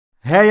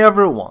Hey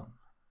everyone!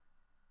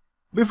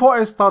 Before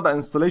I start the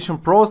installation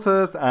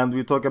process and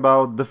we talk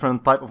about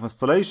different type of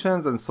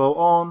installations and so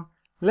on,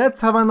 let's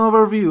have an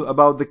overview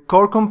about the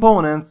core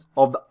components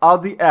of the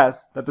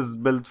RDS that is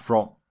built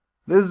from.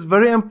 This is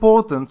very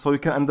important so you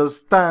can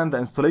understand the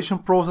installation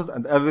process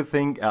and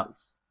everything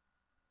else.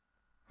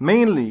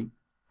 Mainly,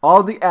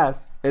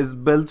 RDS is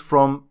built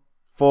from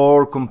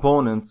 4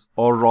 components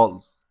or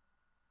roles.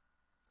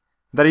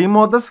 The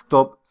remote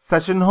desktop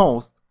session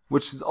host,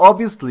 which is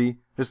obviously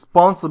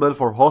responsible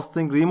for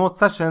hosting remote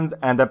sessions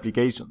and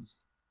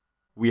applications.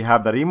 We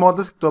have the remote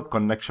desktop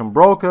connection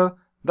broker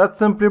that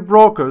simply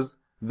brokers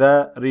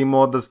the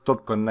remote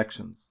desktop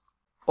connections.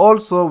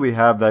 Also, we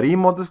have the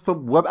remote desktop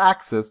web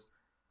access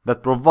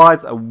that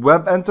provides a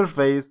web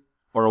interface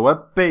or a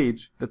web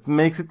page that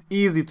makes it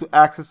easy to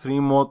access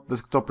remote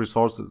desktop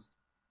resources.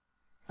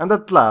 And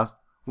at last,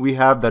 we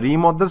have the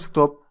remote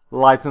desktop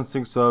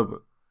licensing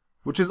server,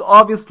 which is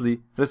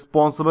obviously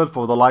responsible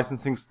for the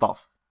licensing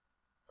stuff.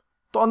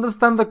 To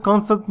understand the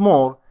concept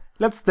more,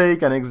 let's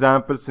take an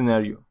example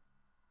scenario.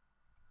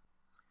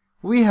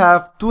 We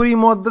have 2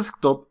 remote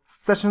desktop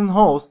session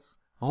hosts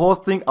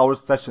hosting our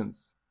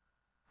sessions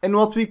in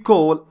what we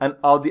call an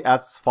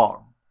RDS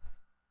farm.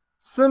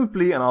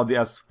 Simply, an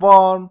RDS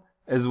farm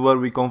is where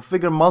we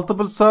configure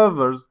multiple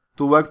servers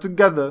to work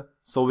together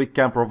so we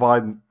can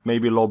provide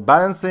maybe load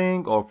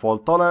balancing or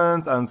fault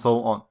tolerance and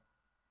so on.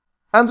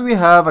 And we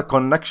have a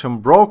connection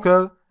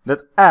broker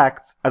that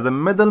acts as a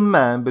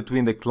middleman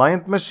between the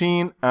client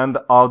machine and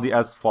the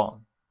RDS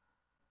farm.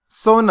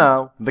 So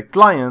now the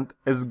client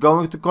is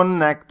going to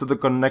connect to the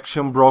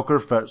connection broker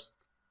first,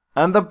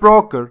 and the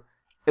broker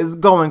is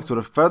going to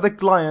refer the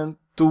client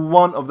to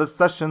one of the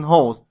session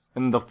hosts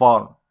in the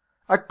farm,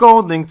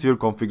 according to your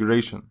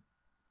configuration.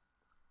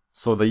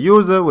 So the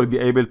user will be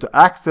able to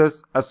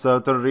access a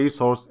certain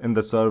resource in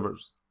the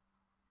servers.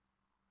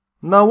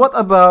 Now what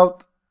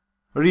about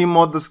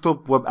remote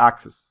desktop web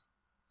access?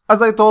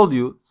 As I told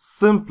you,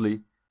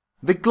 simply,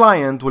 the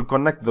client will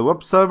connect the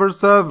web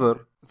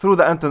server through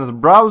the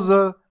internet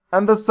browser,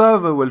 and the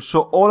server will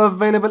show all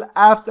available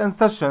apps and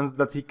sessions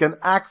that he can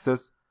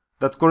access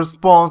that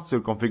corresponds to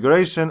your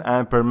configuration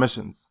and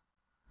permissions.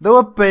 The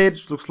web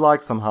page looks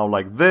like somehow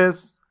like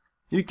this.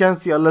 You can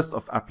see a list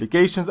of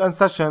applications and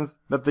sessions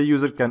that the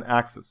user can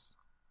access.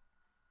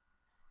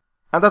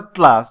 And at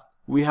last,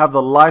 we have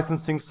the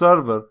licensing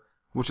server,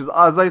 which is,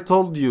 as I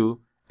told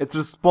you, it's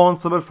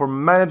responsible for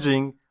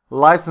managing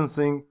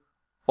licensing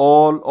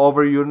all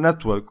over your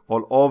network,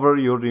 all over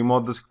your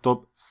remote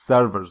desktop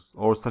servers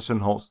or session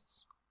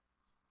hosts.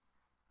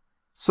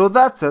 So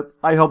that's it.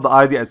 I hope the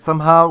idea is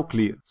somehow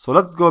clear. So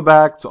let's go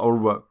back to our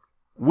work.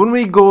 When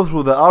we go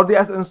through the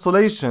RDS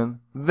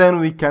installation, then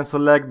we can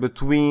select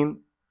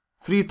between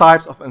 3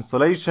 types of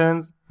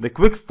installations: the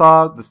quick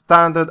start, the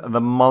standard, and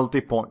the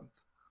multi-point.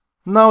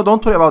 Now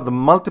don't worry about the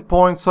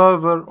multi-point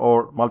server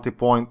or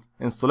multi-point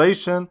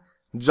installation,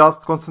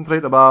 just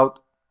concentrate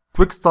about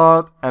quick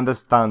start and the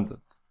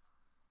standard.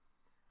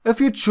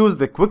 If you choose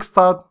the quick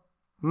start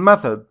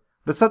method,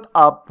 the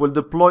setup will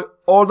deploy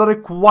all the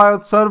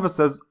required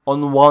services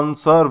on one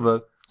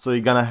server, so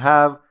you're gonna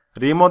have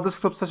remote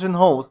desktop session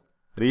host,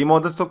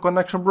 remote desktop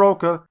connection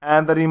broker,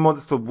 and the remote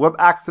desktop web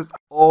access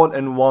all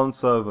in one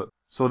server.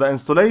 So the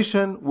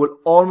installation will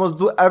almost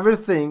do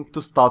everything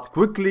to start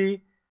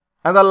quickly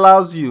and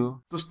allows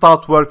you to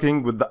start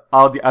working with the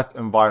RDS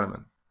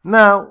environment.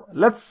 Now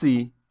let's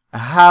see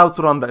how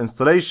to run the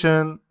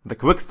installation, the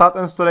quick start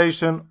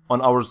installation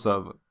on our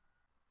server.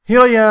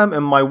 Here I am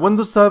in my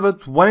Windows Server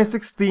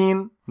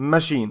 2016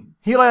 machine.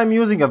 Here I am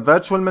using a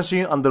virtual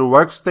machine under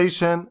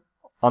Workstation,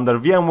 under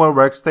VMware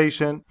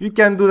Workstation. You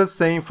can do the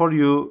same for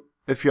you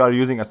if you are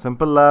using a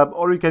simple lab,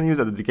 or you can use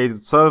a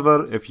dedicated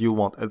server if you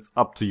want. It's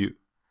up to you.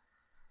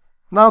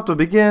 Now to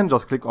begin,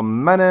 just click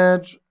on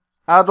Manage,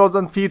 Add Roles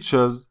and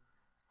Features,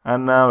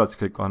 and now let's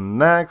click on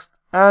Next.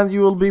 And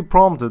you will be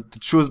prompted to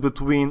choose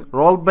between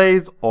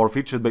role-based or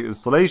feature-based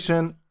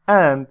installation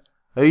and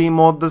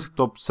remote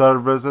desktop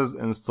services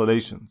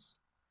installations.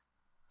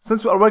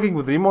 Since we are working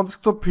with remote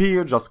desktop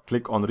here, just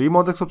click on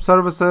remote desktop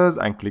services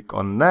and click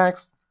on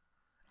Next.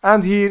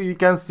 And here you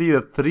can see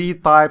the 3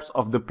 types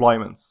of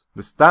deployments: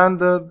 the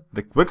standard,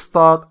 the quick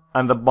start,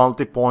 and the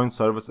multi-point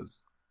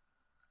services.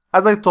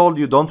 As I told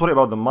you, don't worry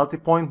about the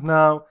multi-point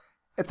now.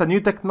 It's a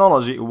new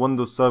technology in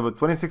Windows Server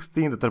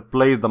 2016 that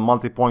replaced the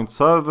multi-point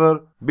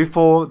server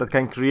before, that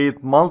can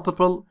create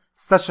multiple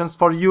sessions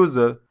for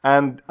user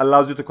and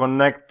allows you to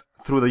connect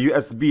through the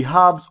USB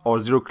hubs or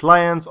 0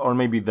 clients or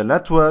maybe the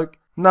network.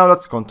 Now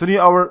let's continue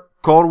our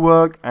core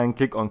work and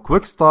click on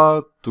Quick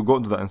Start to go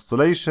to the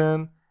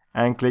installation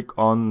and click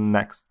on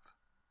Next.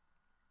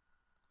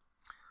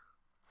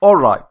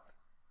 Alright.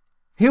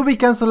 Here we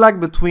can select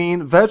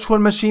between virtual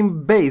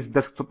machine-based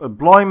desktop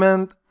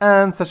deployment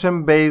and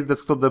session-based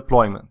desktop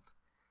deployment.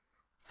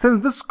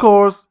 Since this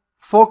course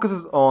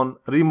focuses on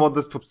remote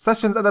desktop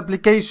sessions and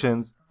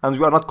applications, and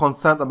we are not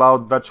concerned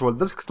about virtual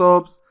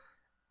desktops,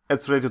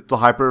 it's related to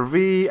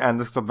Hyper-V and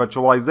desktop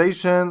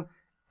virtualization,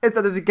 it's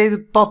a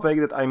dedicated topic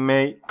that I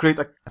may create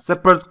a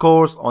separate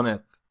course on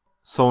it.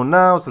 So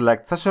now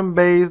select session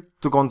based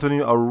to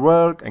continue our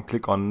work and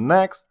click on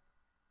next.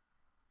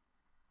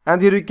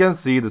 And here you can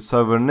see the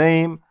server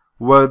name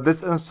where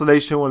this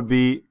installation will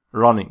be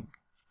running.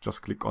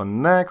 Just click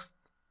on next.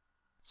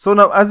 So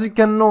now as you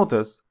can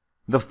notice,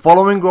 the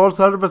following role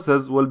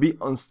services will be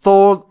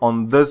installed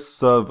on this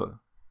server,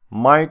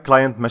 my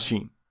client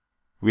machine.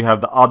 We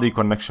have the RDP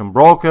connection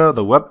broker,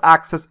 the web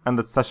access, and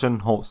the session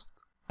host.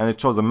 And it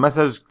shows a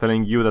message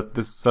telling you that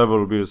this server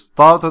will be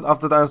restarted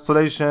after the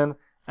installation,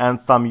 and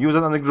some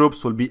users and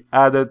groups will be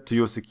added to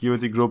your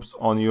security groups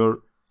on your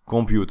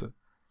computer.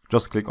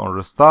 Just click on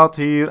restart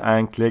here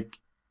and click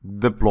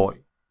deploy.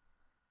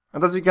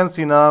 And as you can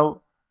see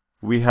now,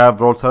 we have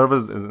role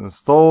service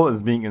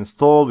is being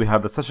installed. We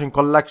have the session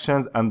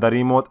collections and the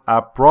remote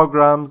app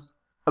programs.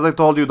 As I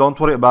told you, don't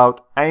worry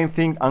about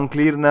anything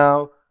unclear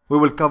now. We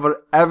will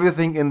cover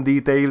everything in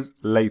details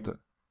later.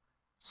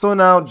 So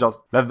now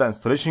just let the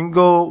installation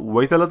go,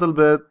 wait a little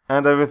bit,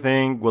 and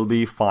everything will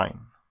be fine.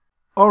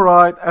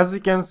 Alright, as you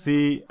can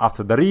see,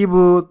 after the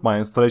reboot, my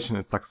installation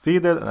is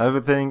succeeded and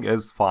everything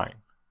is fine.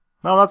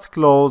 Now let's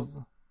close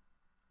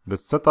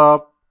this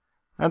setup.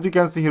 And you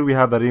can see here we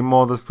have the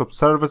remote desktop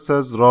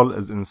services role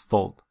is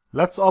installed.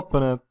 Let's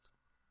open it.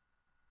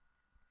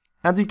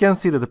 And you can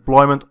see the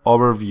deployment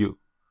overview.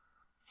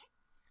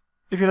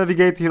 If you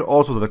navigate here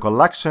also to the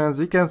collections,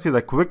 you can see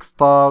the quick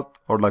start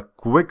or the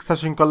quick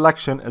session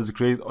collection is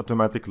created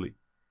automatically.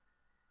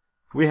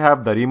 We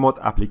have the remote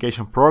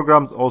application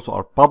programs also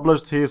are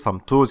published here,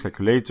 some tools,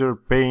 calculator,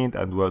 paint,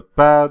 and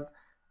WordPad.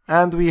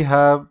 And we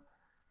have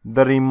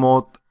the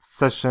remote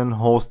session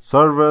host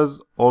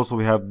servers. Also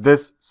we have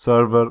this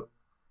server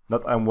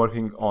that I'm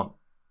working on.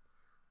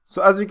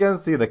 So as you can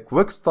see, the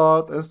quick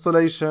start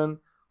installation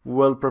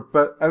will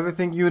prepare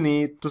everything you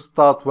need to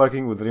start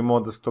working with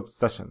remote desktop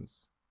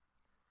sessions.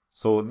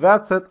 So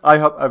that's it. I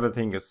hope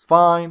everything is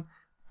fine.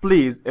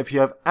 Please, if you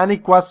have any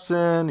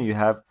question, you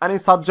have any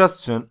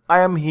suggestion, I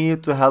am here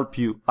to help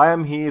you. I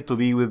am here to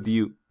be with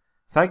you.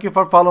 Thank you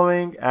for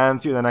following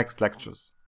and see you in the next lectures.